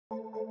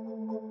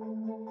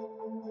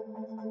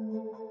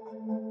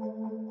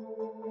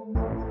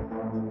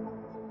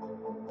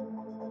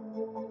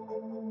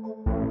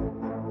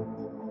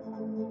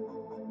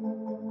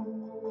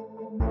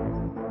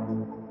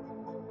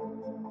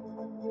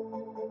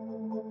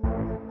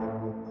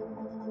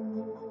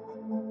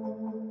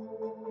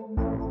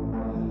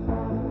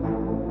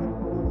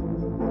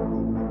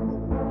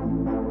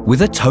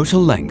With a total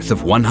length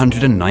of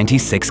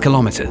 196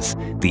 kilometers,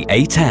 the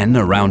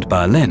A10 around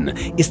Berlin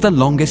is the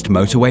longest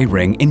motorway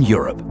ring in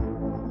Europe.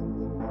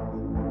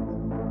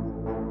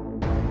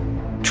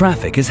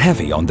 Traffic is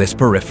heavy on this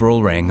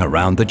peripheral ring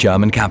around the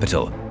German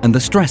capital, and the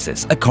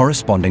stresses are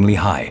correspondingly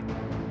high.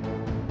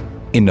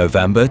 In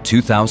November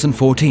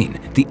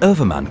 2014, the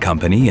Övermann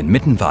company in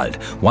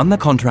Mittenwald won the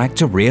contract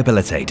to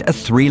rehabilitate a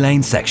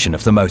 3-lane section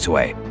of the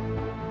motorway.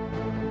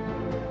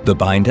 The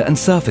binder and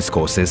surface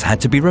courses had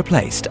to be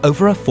replaced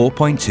over a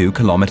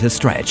 4.2-kilometer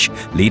stretch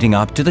leading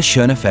up to the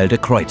Schönefelder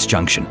Kreuz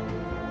junction.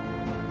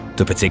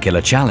 The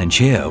particular challenge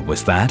here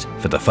was that,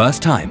 for the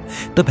first time,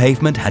 the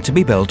pavement had to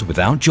be built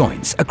without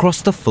joints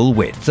across the full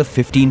width of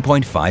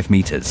 15.5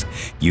 meters,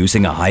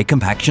 using a high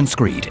compaction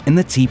screed in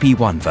the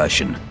TP1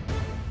 version.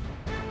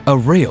 A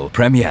real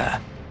premiere.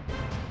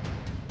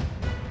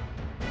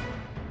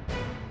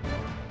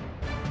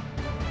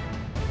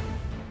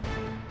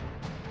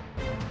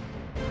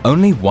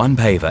 Only one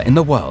paver in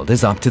the world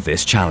is up to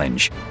this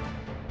challenge.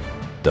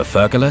 The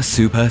Vögele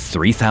Super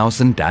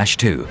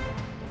 3000-2,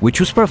 which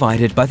was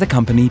provided by the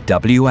company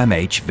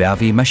WMH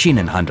Vervi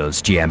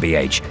Maschinenhandels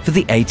GmbH for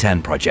the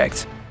A10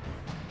 project.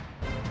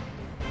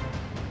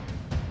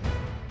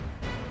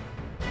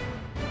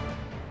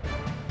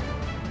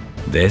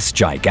 This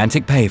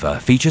gigantic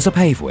paver features a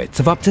pave width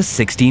of up to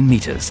 16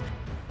 meters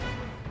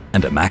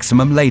and a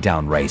maximum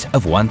laydown rate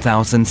of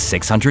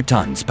 1,600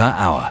 tons per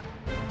hour.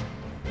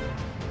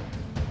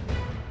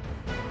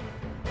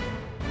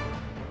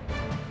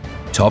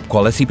 Top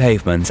quality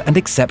pavements and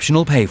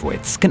exceptional pave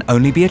widths can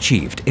only be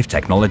achieved if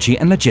technology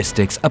and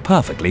logistics are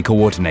perfectly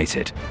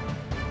coordinated.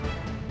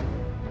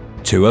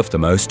 Two of the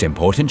most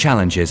important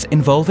challenges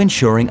involve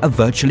ensuring a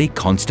virtually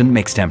constant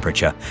mix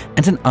temperature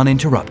and an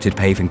uninterrupted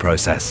paving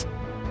process.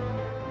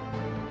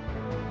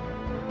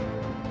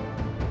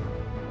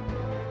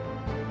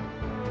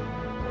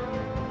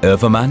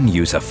 Övermann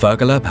use a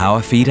Vögele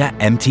Power Feeder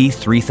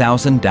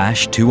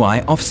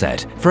MT3000-2i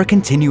offset for a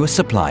continuous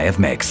supply of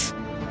mix.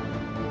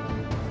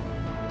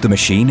 The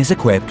machine is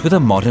equipped with a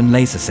modern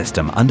laser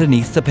system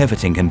underneath the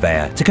pivoting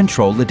conveyor to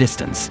control the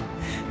distance,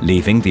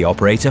 leaving the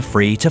operator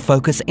free to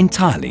focus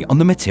entirely on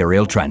the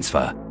material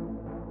transfer.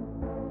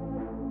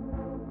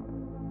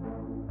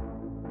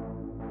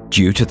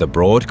 Due to the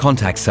broad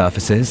contact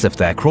surfaces of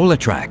their crawler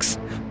tracks,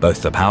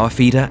 both the Power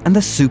Feeder and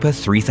the Super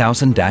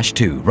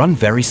 3000-2 run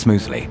very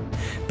smoothly,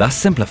 thus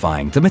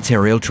simplifying the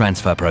material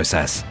transfer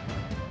process.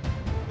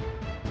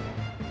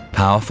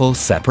 Powerful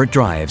separate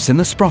drives in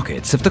the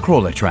sprockets of the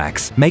crawler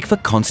tracks make for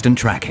constant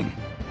tracking.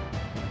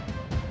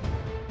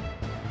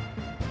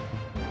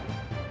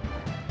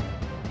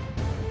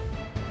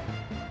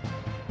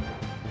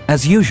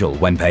 As usual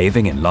when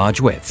paving in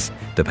large widths,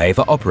 the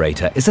paver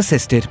operator is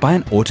assisted by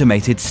an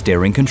automated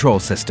steering control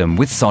system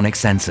with sonic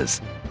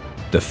sensors.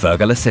 The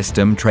Vögele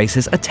system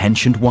traces a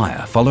tensioned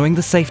wire following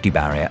the safety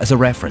barrier as a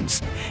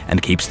reference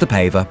and keeps the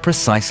paver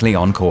precisely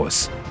on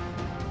course.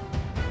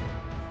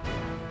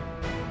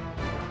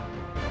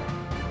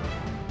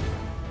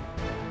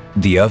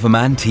 The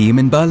Övermann team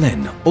in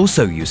Berlin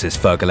also uses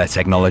Vögele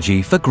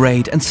technology for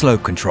grade and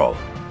slope control,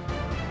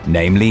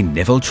 namely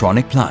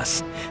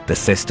ErgoPlus, the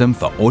system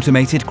for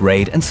automated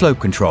grade and slope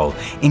control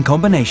in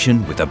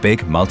combination with a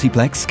big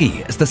multiplex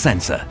ski as the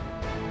sensor.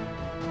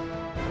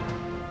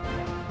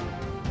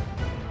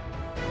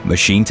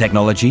 Machine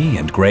technology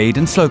and grade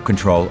and slope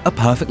control are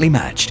perfectly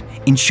matched,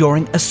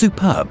 ensuring a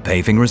superb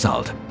paving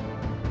result.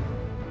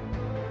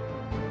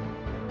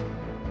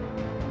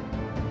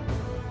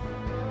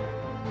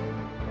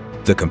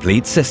 The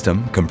complete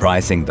system,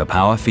 comprising the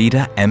Power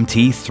Feeder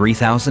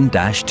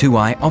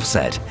MT3000-2i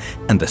offset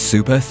and the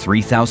Super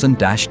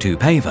 3000-2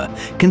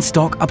 paver, can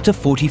stock up to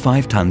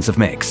 45 tons of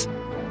mix.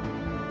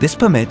 This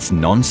permits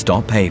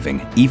non-stop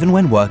paving even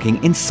when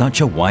working in such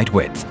a wide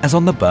width as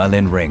on the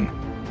Berlin Ring.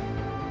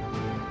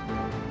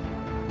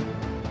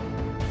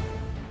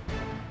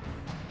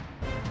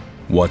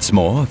 What's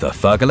more, the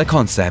Vögele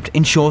concept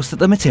ensures that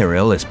the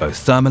material is both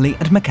thermally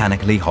and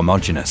mechanically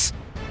homogeneous.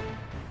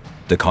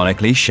 The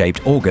conically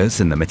shaped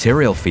augers in the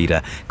material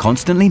feeder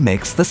constantly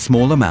mix the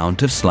small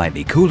amount of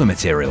slightly cooler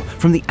material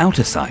from the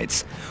outer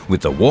sides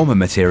with the warmer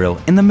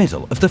material in the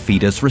middle of the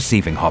feeder's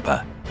receiving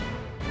hopper.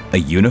 A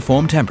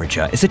uniform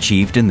temperature is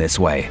achieved in this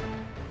way.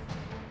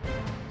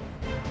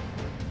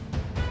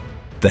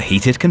 The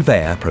heated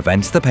conveyor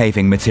prevents the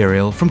paving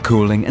material from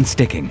cooling and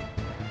sticking.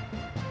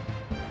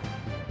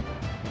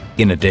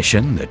 In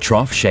addition, the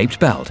trough-shaped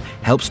belt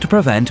helps to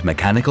prevent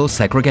mechanical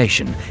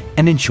segregation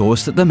and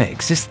ensures that the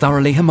mix is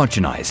thoroughly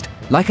homogenized,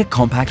 like a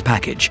compact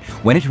package,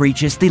 when it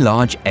reaches the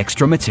large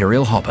extra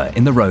material hopper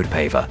in the road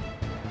paver.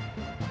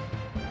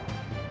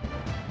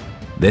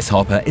 This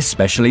hopper is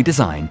specially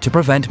designed to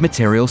prevent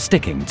material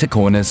sticking to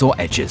corners or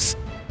edges.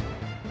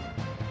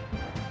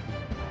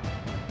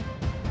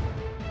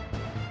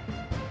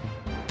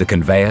 The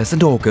conveyors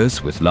and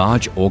augers with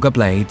large auger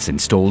blades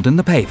installed in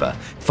the paver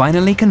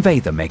finally convey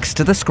the mix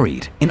to the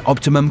screed in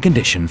optimum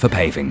condition for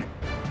paving.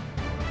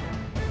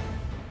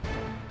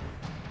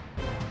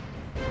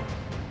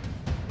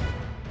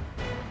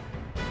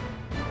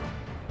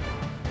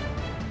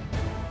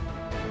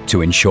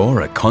 To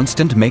ensure a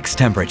constant mix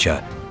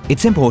temperature,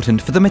 it's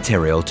important for the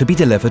material to be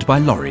delivered by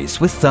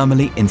lorries with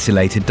thermally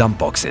insulated dump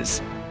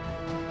boxes.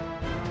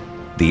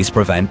 These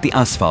prevent the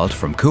asphalt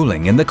from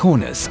cooling in the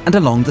corners and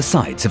along the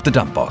sides of the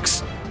dump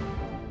box.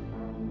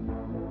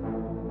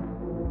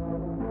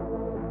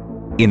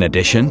 In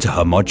addition to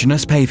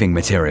homogeneous paving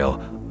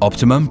material,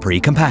 optimum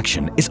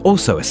pre-compaction is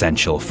also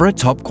essential for a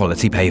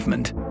top-quality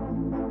pavement.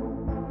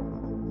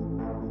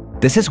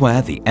 This is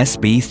where the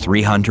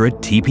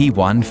SB300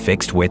 TP1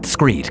 fixed-width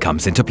screed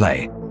comes into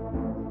play.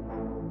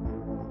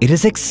 It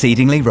is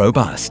exceedingly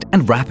robust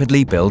and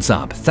rapidly builds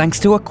up thanks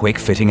to a quick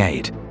fitting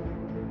aid.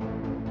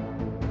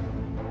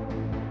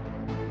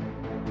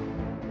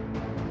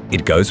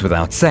 It goes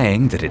without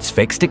saying that its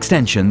fixed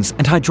extensions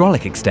and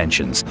hydraulic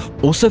extensions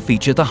also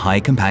feature the high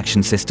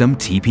compaction system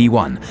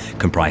TP1,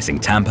 comprising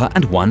tamper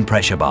and one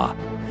pressure bar,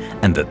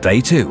 and that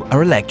they too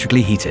are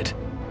electrically heated.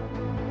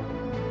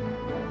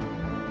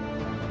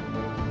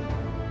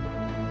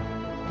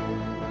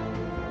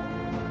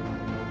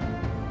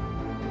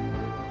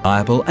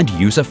 Reliable and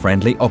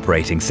user-friendly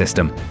operating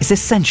system is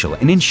essential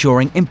in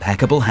ensuring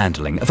impeccable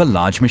handling of a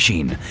large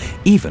machine,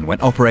 even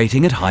when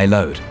operating at high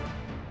load.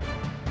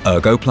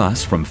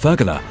 ErgoPlus from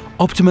Vögele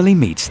optimally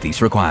meets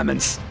these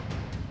requirements.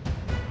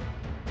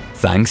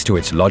 Thanks to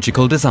its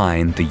logical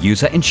design, the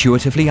user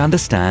intuitively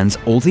understands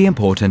all the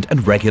important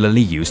and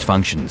regularly used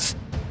functions.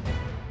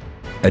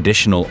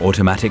 Additional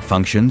automatic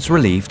functions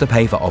relieve the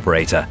paver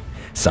operator,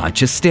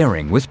 such as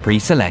steering with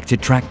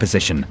pre-selected track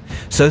position,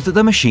 so that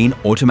the machine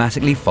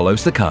automatically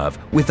follows the curve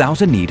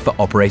without a need for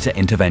operator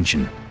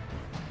intervention.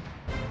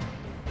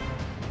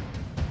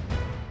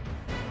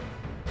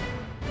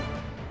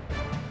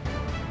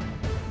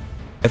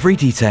 Every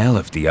detail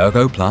of the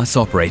ErgoPlus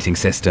operating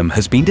system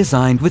has been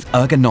designed with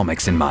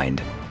ergonomics in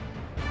mind.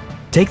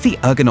 Take the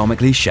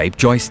ergonomically shaped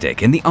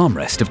joystick in the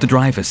armrest of the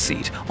driver's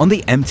seat on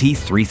the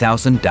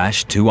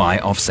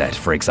MT3000-2i offset,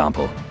 for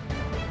example.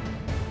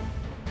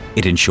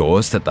 It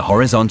ensures that the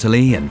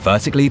horizontally and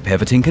vertically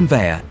pivoting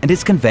conveyor and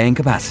its conveying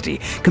capacity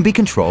can be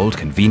controlled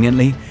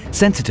conveniently,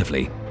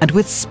 sensitively, and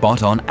with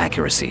spot-on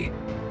accuracy.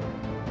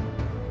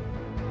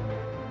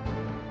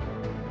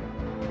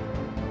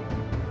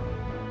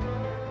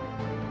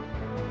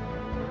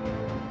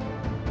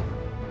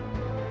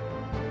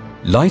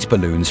 Light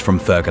balloons from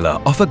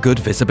Vögele offer good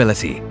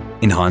visibility,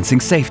 enhancing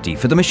safety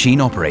for the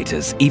machine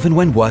operators even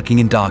when working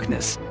in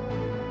darkness.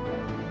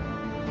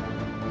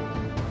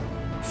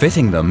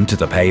 Fitting them to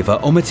the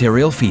paver or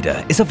material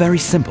feeder is a very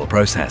simple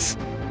process.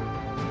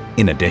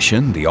 In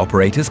addition, the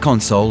operator's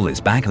console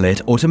is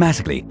backlit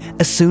automatically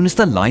as soon as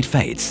the light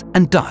fades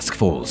and dusk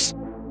falls.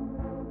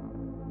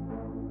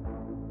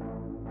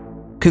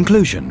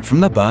 Conclusion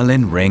from the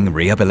Berlin Ring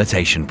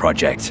Rehabilitation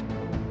Project.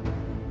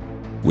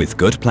 With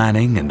good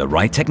planning and the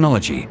right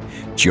technology,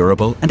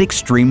 durable and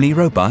extremely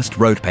robust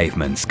road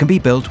pavements can be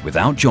built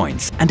without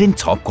joints and in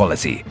top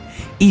quality,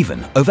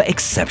 even over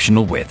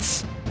exceptional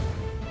widths.